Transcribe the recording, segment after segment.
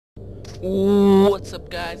What's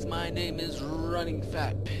up, guys? My name is Running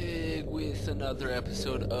Fat Pig with another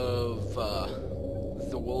episode of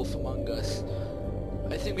The Wolf Among Us.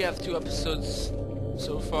 I think we have 2 episodes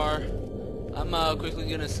so far. I'm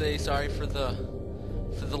quickly gonna say sorry for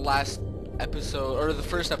the last episode, or the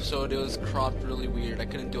first episode. It was cropped really weird. I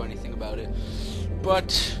couldn't do anything about it. But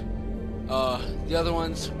the other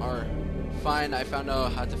ones are fine. I found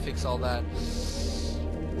out how to fix all that.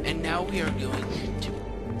 And now we are going to...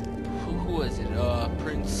 Who was it?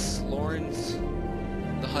 Prince Lawrence,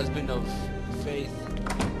 the husband of Faith,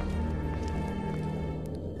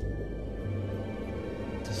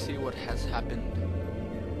 to see what has happened.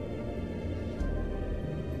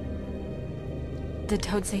 Did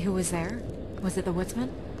Toad say who was there? Was it the woodsman?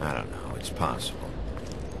 I don't know. It's possible.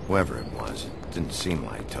 Whoever it was, it didn't seem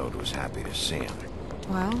like Toad was happy to see him.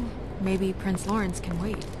 Well, maybe Prince Lawrence can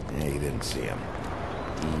wait. Yeah, he didn't see him.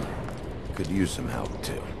 He could use some help,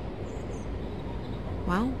 too.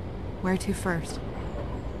 Well, where to first?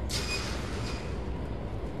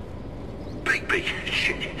 Big,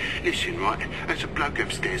 shit. Listen, right, there's a bloke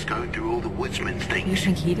upstairs going through all the woodsman's things. You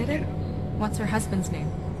think he did it? What's her husband's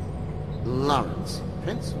name? Lawrence.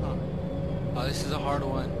 Prince Lawrence. Oh, this is a hard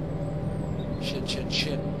one.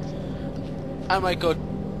 Shit. I might go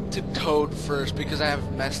to Toad first because I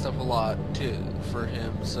have messed up a lot for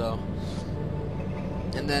him, so...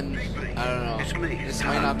 And then, I don't know, It's me, this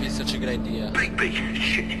might not be such a good idea. Big,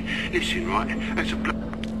 shit. Listen, right, there's a bloke...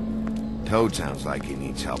 Toad sounds like he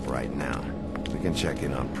needs help right now. We can check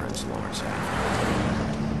in on Prince Lawrence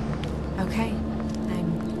after. Okay.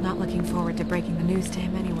 I'm not looking forward to breaking the news to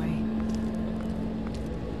him anyway.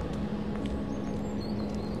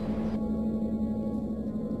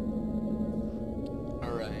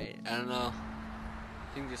 Alright, I don't know.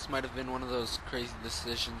 I think this might have been one of those crazy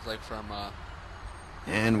decisions like from,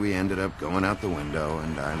 And we ended up going out the window,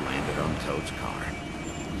 and I landed on Toad's car.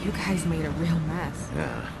 You guys made a real mess.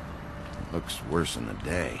 Yeah, looks worse in the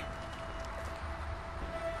day.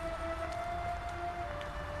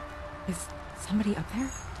 Is somebody up there?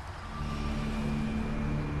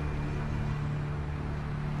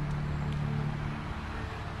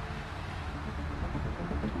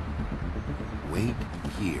 Wait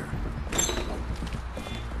here.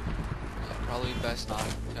 probably best not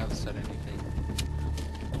to have said anything.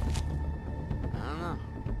 I don't know.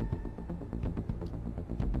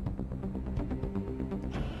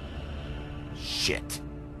 Shit.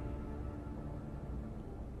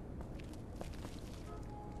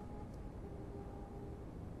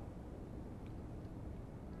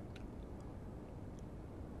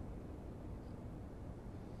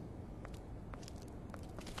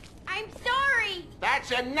 I'm sorry!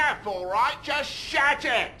 That's enough, all right? Just shut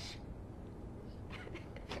it!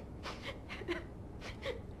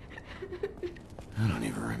 I don't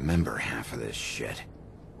even remember half of this shit.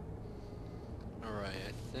 Alright,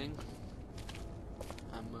 I think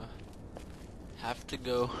I'm have to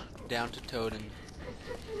go down to Toad and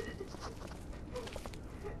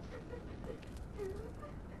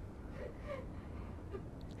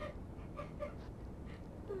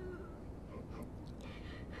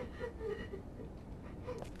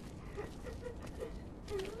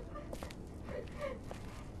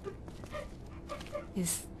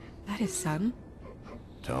Is that his son?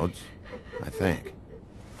 Toad's? I think.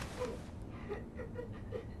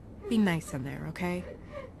 Be nice in there, okay?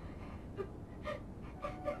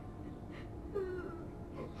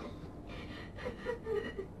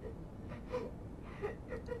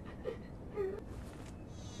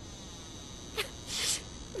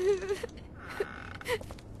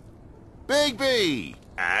 Bigby!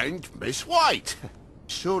 And Miss White!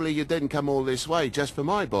 Surely you didn't come all this way just for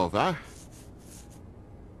my bother?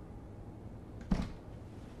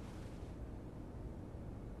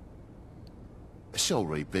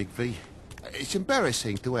 Sorry, Bigby. It's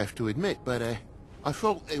embarrassing to have to admit, but I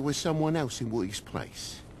thought there was someone else in Woody's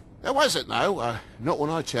place. There wasn't, though. Not when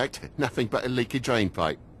I checked. Nothing but a leaky drain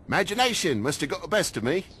pipe. Imagination must have got the best of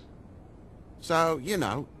me. So, you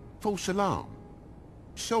know, false alarm.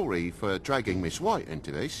 Sorry for dragging Miss White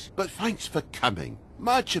into this, but thanks for coming.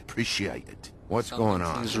 Much appreciated. What's going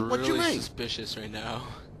on? Something's What do you really mean? suspicious right now.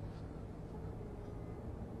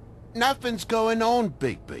 Nothing's going on,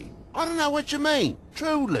 Bigby. I don't know what you mean.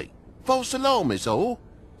 Truly. False alarm is all.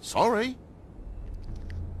 Sorry.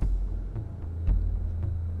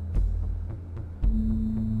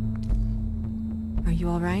 Are you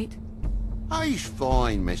alright? He's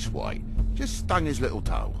fine, Miss White. Just stung his little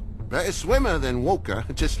toe. Better swimmer than Walker,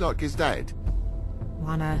 just like his dad.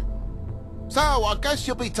 Wanna... So, I guess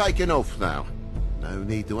you'll be taking off now. No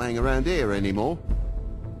need to hang around here anymore.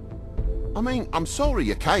 I mean, I'm sorry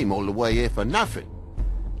you came all the way here for nothing.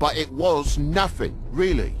 But it was nothing,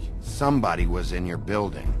 really. Somebody was in your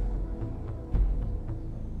building.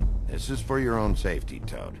 This is for your own safety,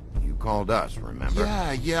 Toad. You called us, remember?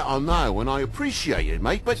 Yeah, I know, and I appreciate it,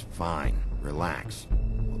 mate, but... Fine. Relax.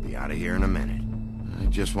 We'll be out of here in a minute. I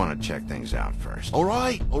just want to check things out first. All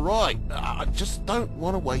right. I just don't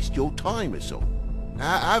want to waste your time, that's all.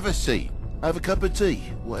 Have a seat. Have a cup of tea.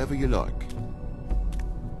 Whatever you like.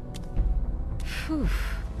 Phew.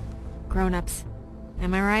 Grown-ups.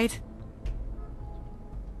 Am I right?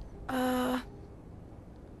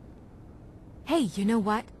 Hey, you know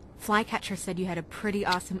what? Flycatcher said you had a pretty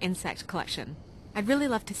awesome insect collection. I'd really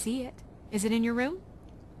love to see it. Is it in your room?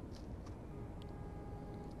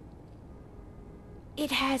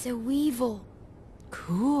 It has a weevil.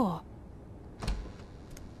 Cool.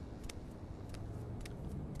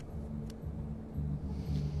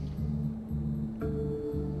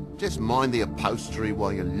 Just mind the upholstery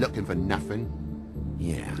while you're looking for nothing.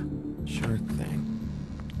 Yeah, sure thing.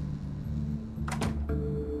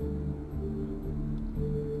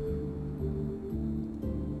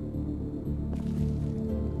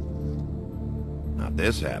 How'd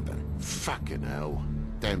this happen? Fucking hell.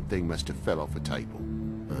 Damn thing must have fell off a table.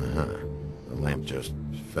 Uh-huh. The lamp just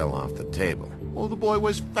fell off the table. Or the boy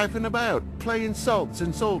was faffing about, playing salts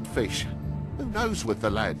and saltfish. Who knows with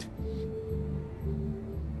the lad?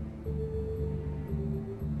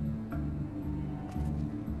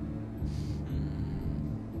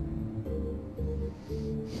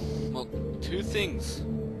 Well, two things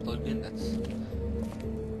plugged in. That's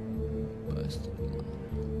busted.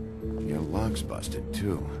 Your lock's busted,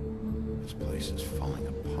 too. This place is falling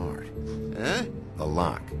apart. Eh? The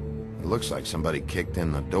lock. It looks like somebody kicked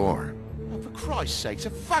in the door. Oh, for Christ's sakes, the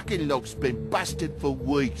fucking lock's been busted for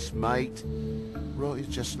weeks, mate. Right,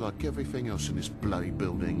 it's just like everything else in this bloody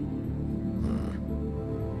building.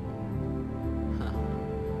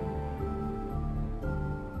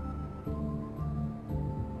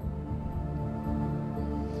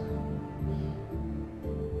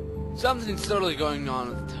 Something's totally going on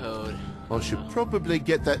with Toad. I should probably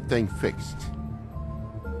get that thing fixed.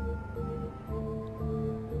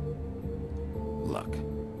 Look,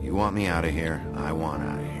 you want me out of here, I want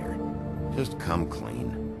out of here. Just come clean.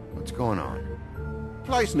 What's going on?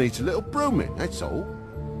 Place needs a little brooming, that's all.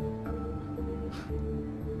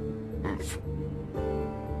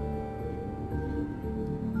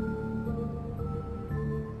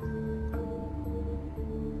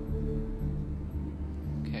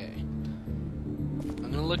 Okay.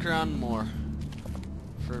 I'm gonna look around more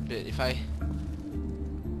for a bit. If I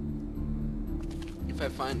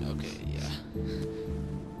find, okay, yeah.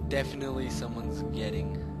 Definitely someone's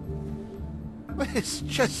getting. It's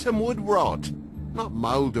just some wood rot. Not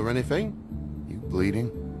mold or anything. You bleeding?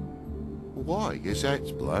 Why? Is that...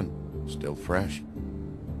 It's blood. Still fresh.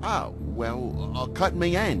 Oh, well, I cut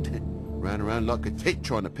me hand. Ran around like a tit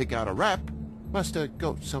trying to pick out a wrap. Must have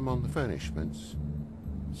got some on the furnishments.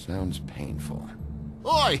 Sounds painful.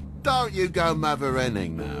 Oi! Don't you go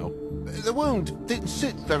mother-henning now. The wound didn't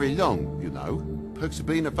sit very long, you know. Perks of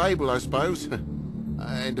being a fable, I suppose.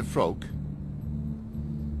 And a frog.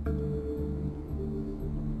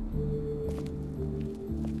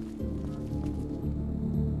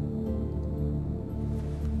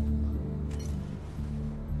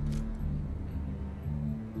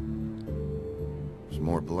 There's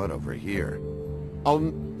more blood over here.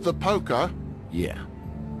 On the poker? Yeah.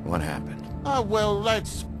 What happened? Oh, well,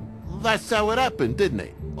 that's how it happened, didn't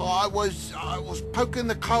it? I was poking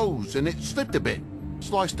the coals and it slipped a bit.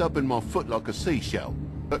 Sliced up in my foot like a seashell.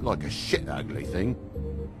 Looked like a shit ugly thing.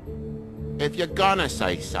 If you're gonna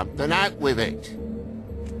say something, out with it.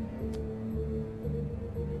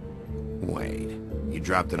 Wait, you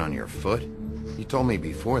dropped it on your foot? You told me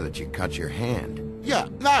before that you cut your hand. Yeah,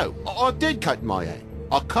 no, I did cut my hand.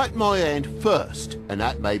 I cut my hand first, and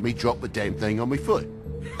that made me drop the damn thing on my foot.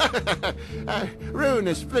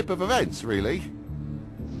 Ruinous flip of events, really.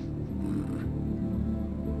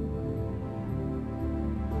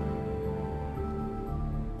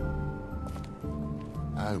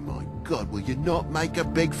 Oh my God, will you not make a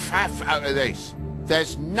big faff out of this?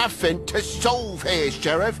 There's nothing to solve here,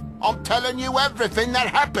 Sheriff. I'm telling you everything that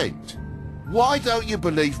happened. Why don't you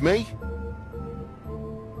believe me?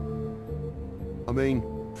 I mean,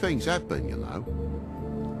 things happen, you know.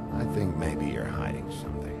 I think maybe you're hiding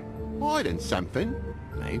something. Hiding something?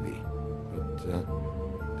 Maybe. But,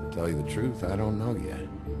 to tell you the truth, I don't know yet.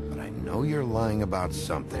 But I know you're lying about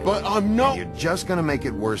something. But I'm not... And you're just gonna make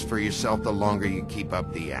it worse for yourself the longer you keep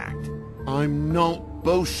up the act. I'm not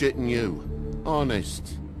bullshitting you.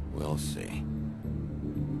 Honest. We'll see.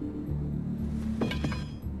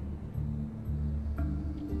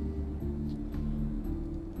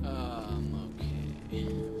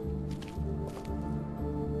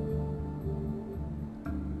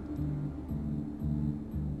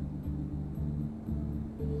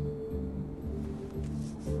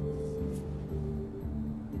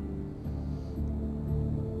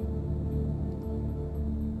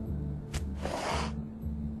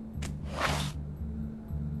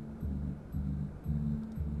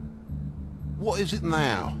 is it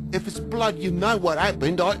now? If it's blood, you know what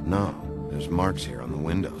happened. No, there's marks here on the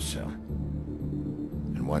windowsill.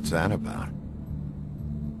 And what's that about?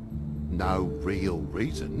 No real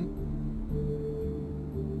reason.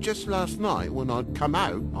 Just last night, when I'd come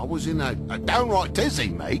out, I was in a downright dizzy,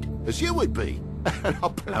 mate, as you would be. And I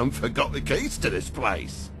plumb forgot the keys to this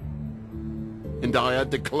place. And I had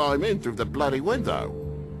to climb in through the bloody window.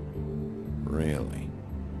 Really?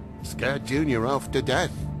 Scared Junior off to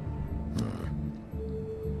death.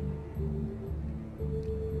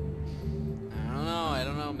 I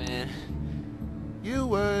don't know, man.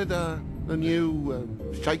 You heard the new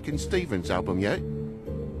Shakin' Stevens album yet?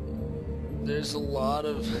 There's a lot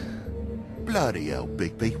of... Bloody hell,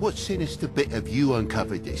 Bigby. What sinister bit have you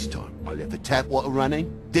uncovered this time? I left the tap water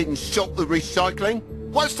running? Didn't stop the recycling?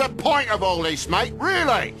 What's the point of all this, mate?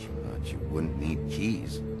 Really? Thought you wouldn't need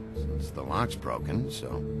keys, since the lock's broken, so...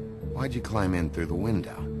 Why'd you climb in through the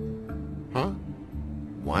window? Huh?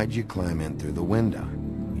 Why'd you climb in through the window?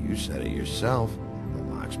 You said it yourself. The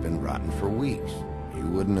lock's been rotten for weeks. You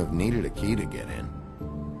wouldn't have needed a key to get in.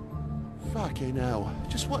 Fucking hell.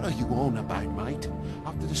 Just what are you on about, mate?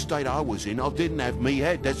 After the state I was in, I didn't have me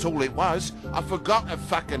head, that's all it was. I forgot the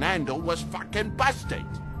fucking handle was fucking busted.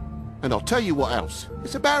 And I'll tell you what else.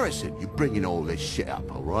 It's embarrassing you bringing all this shit up,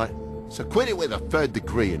 alright? So quit it with a 3rd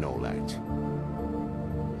degree and all that.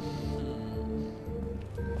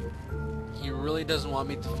 He really doesn't want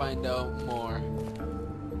me to find out more.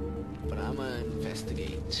 But I'm gonna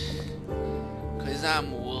investigate. Cause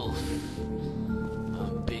I'm Wolf.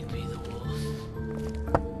 I'm Bigby the Wolf.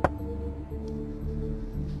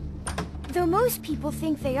 Though most people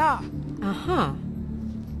think they are. Uh-huh.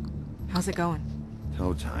 How's it going?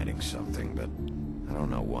 Toad's hiding something, but I don't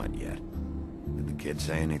know what yet. Did the kid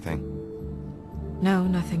say anything? No,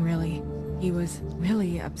 nothing really. He was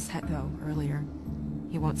really upset, though, earlier.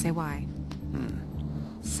 He won't say why.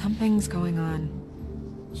 Something's going on.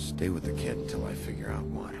 Stay with the kid until I figure out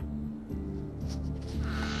what.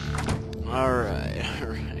 Alright.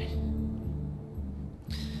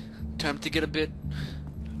 Time to get a bit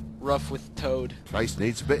rough with Toad. Place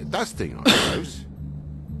needs a bit of dusting, I suppose.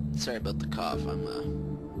 Sorry about the cough,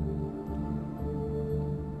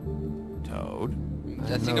 Toad?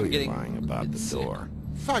 I think I'm getting lying about the sick. door.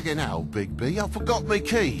 Fucking hell, Bigby, I forgot me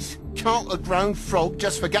keys. Can't a grown frog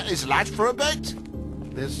just forget his latch for a bit?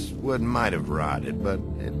 This wood might have rotted, but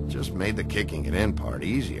it just made the kicking it in part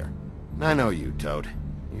easier. I know you, Toad.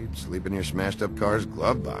 You'd sleep in your smashed-up car's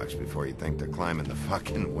glove box before you think to climb in the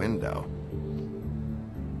fucking window.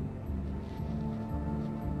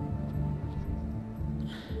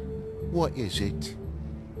 What is it?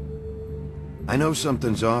 I know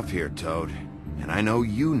something's off here, Toad. And I know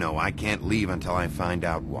you know I can't leave until I find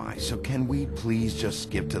out why. So can we please just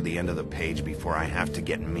skip to the end of the page before I have to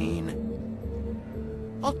get mean?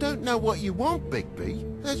 I don't know what you want,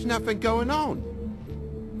 Bigby. There's nothing going on.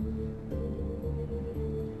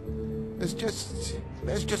 There's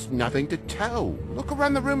just nothing to tell. Look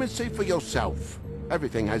around the room and see for yourself.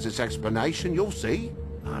 Everything has its explanation, you'll see.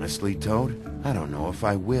 Honestly, Toad, I don't know if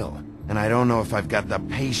I will. And I don't know if I've got the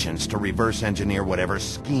patience to reverse engineer whatever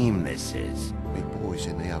scheme this is. Me boy's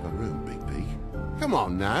in the other room, Bigby. Come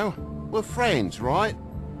on now. We're friends, right?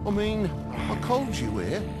 I mean, I called you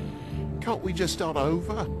here. Can't we just start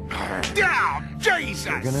over? Damn, Jesus!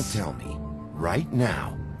 You're gonna tell me, right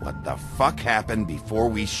now, what the fuck happened before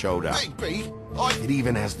we showed up? Bigby, It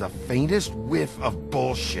even has the faintest whiff of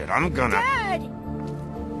bullshit. I'm gonna... Dad!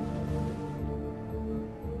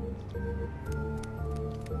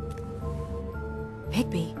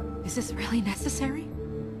 Bigby, is this really necessary?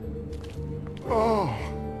 Oh,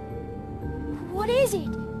 What is it?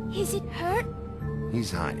 Is it hurt?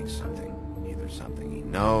 He's hiding something. Either something he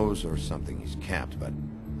knows or something he's kept, but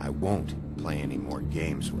I won't play any more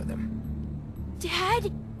games with him.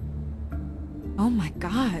 Dad? Oh my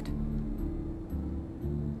god.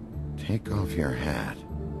 Take off your hat.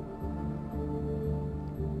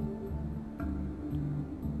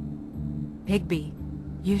 Bigby,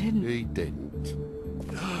 you didn't... he didn't.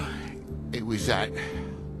 It was that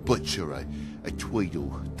butcher, a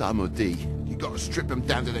Tweedle, Dum or D. You gotta strip them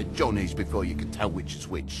down to their johnnies before you can tell which is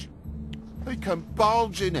which. He come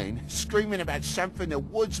barging in, screaming about something the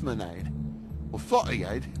woodsman had. Or thought he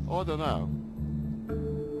had, I don't know.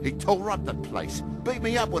 He tore up the place, beat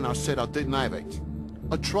me up when I said I didn't have it.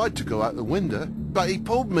 I tried to go out the window, but he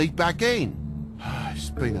pulled me back in. It's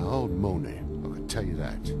been a hard morning, I can tell you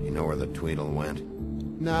that. You know where the Tweedle went?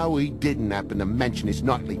 No, he didn't happen to mention his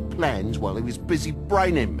nightly plans while he was busy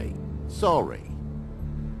braining me. Sorry.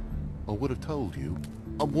 I would have told you.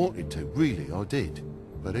 I wanted to, really, I did.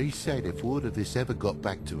 But he said if word of this ever got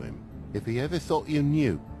back to him, If he ever thought you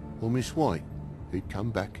knew, or Miss White, he'd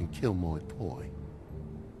come back and kill my boy.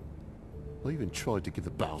 I even tried to give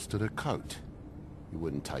the bastard a coat. He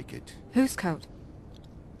wouldn't take it. Whose coat?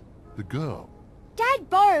 The girl. Dad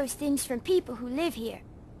borrows things from people who live here.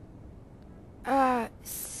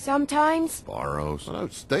 Sometimes. Borrows? I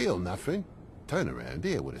don't steal nothing. Turn around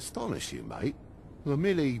here would astonish you, mate. I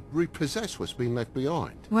merely repossess what's been left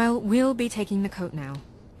behind. Well, we'll be taking the coat now.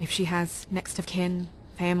 If she has next of kin,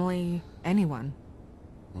 family, anyone.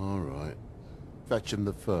 All right. Fetch him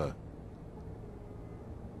the fur.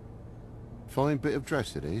 Fine bit of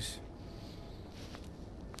dress it is.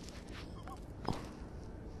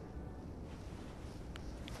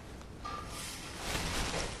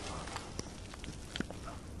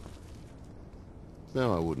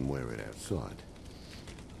 No, I wouldn't wear it outside.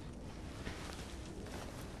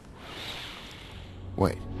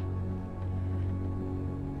 Wait.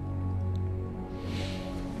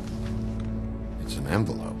 It's an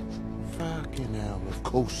envelope. Fucking hell, of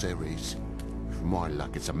course there is. For my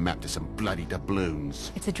luck, it's a map to some bloody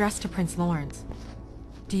doubloons. It's addressed to Prince Lawrence.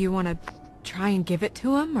 Do you want to try and give it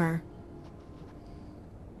to him, or...?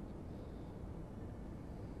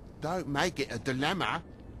 Don't make it a dilemma.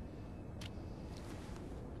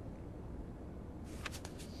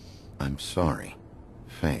 I'm sorry,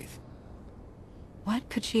 Faith. What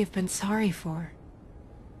could she have been sorry for?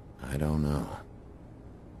 I don't know.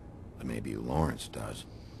 But maybe Lawrence does.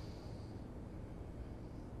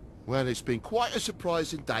 Well, it's been quite a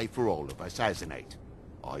surprising day for all of us, hasn't it?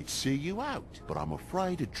 I'd see you out, but I'm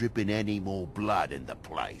afraid of dripping any more blood in the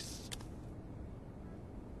place.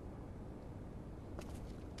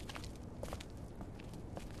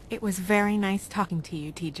 It was very nice talking to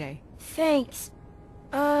you, TJ. Thanks.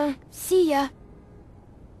 See ya.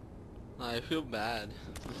 I feel bad.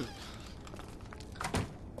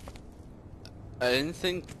 I didn't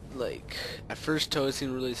think, like, at first Toad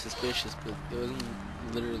seemed really suspicious, but it wasn't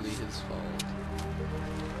literally his fault.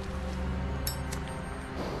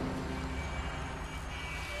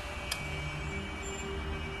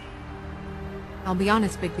 I'll be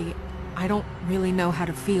honest, Bigby, I don't really know how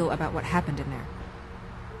to feel about what happened in there.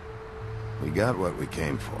 We got what we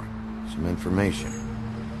came for. Some information.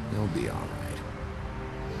 You'll be all right.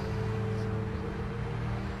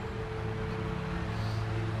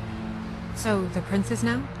 So, the princess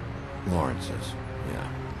now? Lawrence's,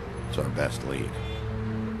 yeah. It's our best lead.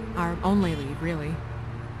 Our only lead, really.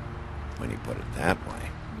 When you put it that way.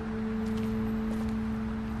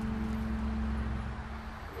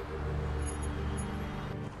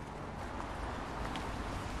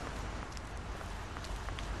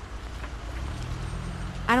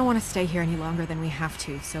 I don't want to stay here any longer than we have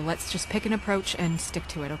to, so let's just pick an approach and stick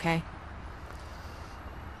to it, okay?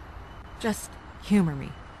 Just humor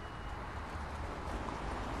me.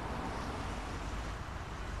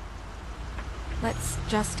 Let's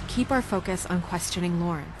just keep our focus on questioning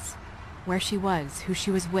Lawrence. Where she was, who she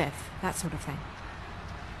was with, that sort of thing.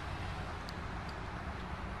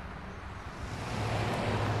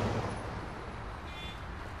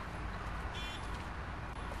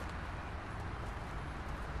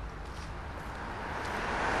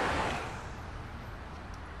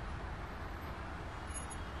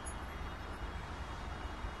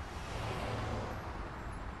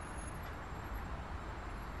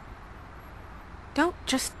 Don't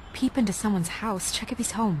just peep into someone's house. Check if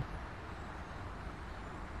he's home.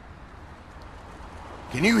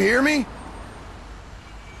 Can you hear me?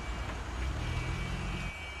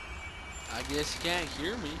 I guess you can't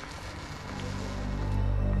hear me.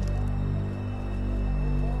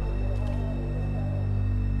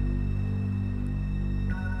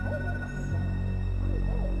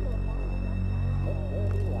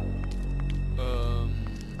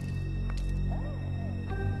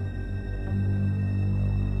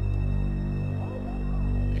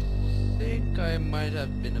 I might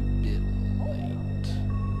have been a bit late.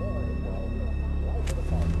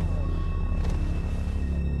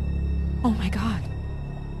 Oh my god.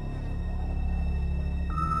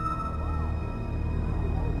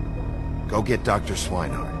 Go get Dr.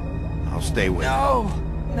 Swinehart. I'll stay with you.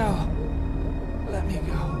 No. Let me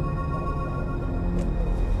go.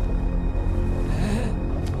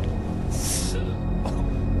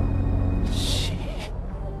 Shit.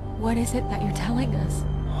 What is it that you're telling us?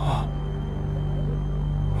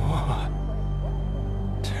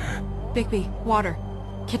 Bigby, water.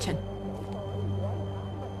 Kitchen.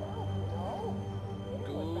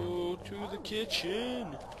 Go to the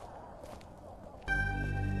kitchen.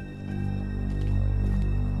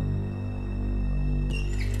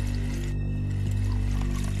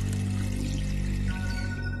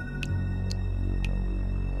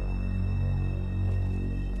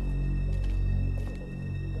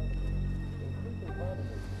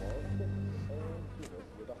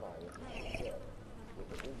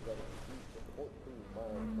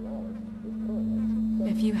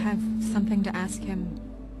 something to ask him,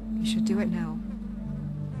 you should do it now.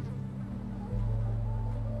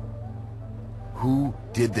 Who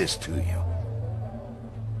did this to you?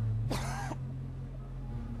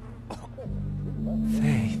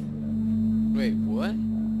 Faith. Wait, what?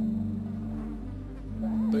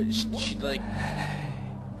 But she like...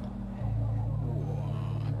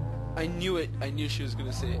 I knew it. I knew she was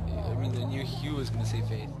gonna say... I mean, I knew he was gonna say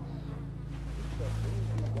Faith.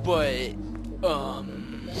 But...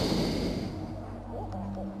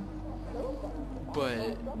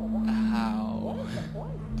 But... How?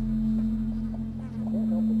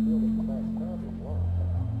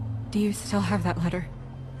 Do you still have that letter?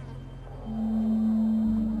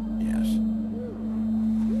 Yes.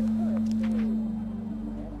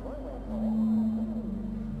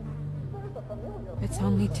 It's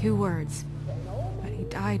only 2 words, but he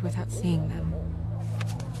died without seeing them.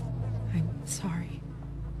 I'm sorry.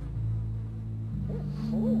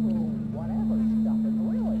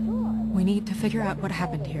 We need to figure out what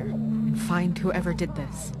happened here, and find whoever did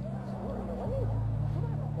this.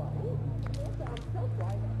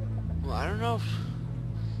 Well, I don't know if...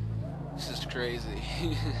 This is crazy.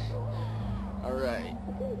 Alright.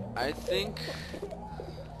 I think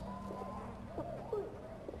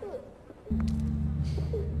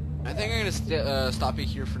I'm gonna stop it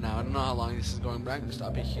here for now. I don't know how long this is going, but I'm gonna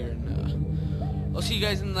stop it here, and I'll see you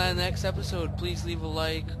guys in the next episode. Please leave a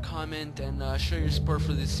like, comment, and show your support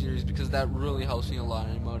for this series, because that really helps me a lot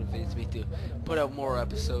and it motivates me to put out more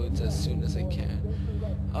episodes as soon as I can.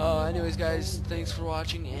 Anyways, guys, thanks for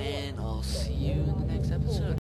watching, and I'll see you in the next episode.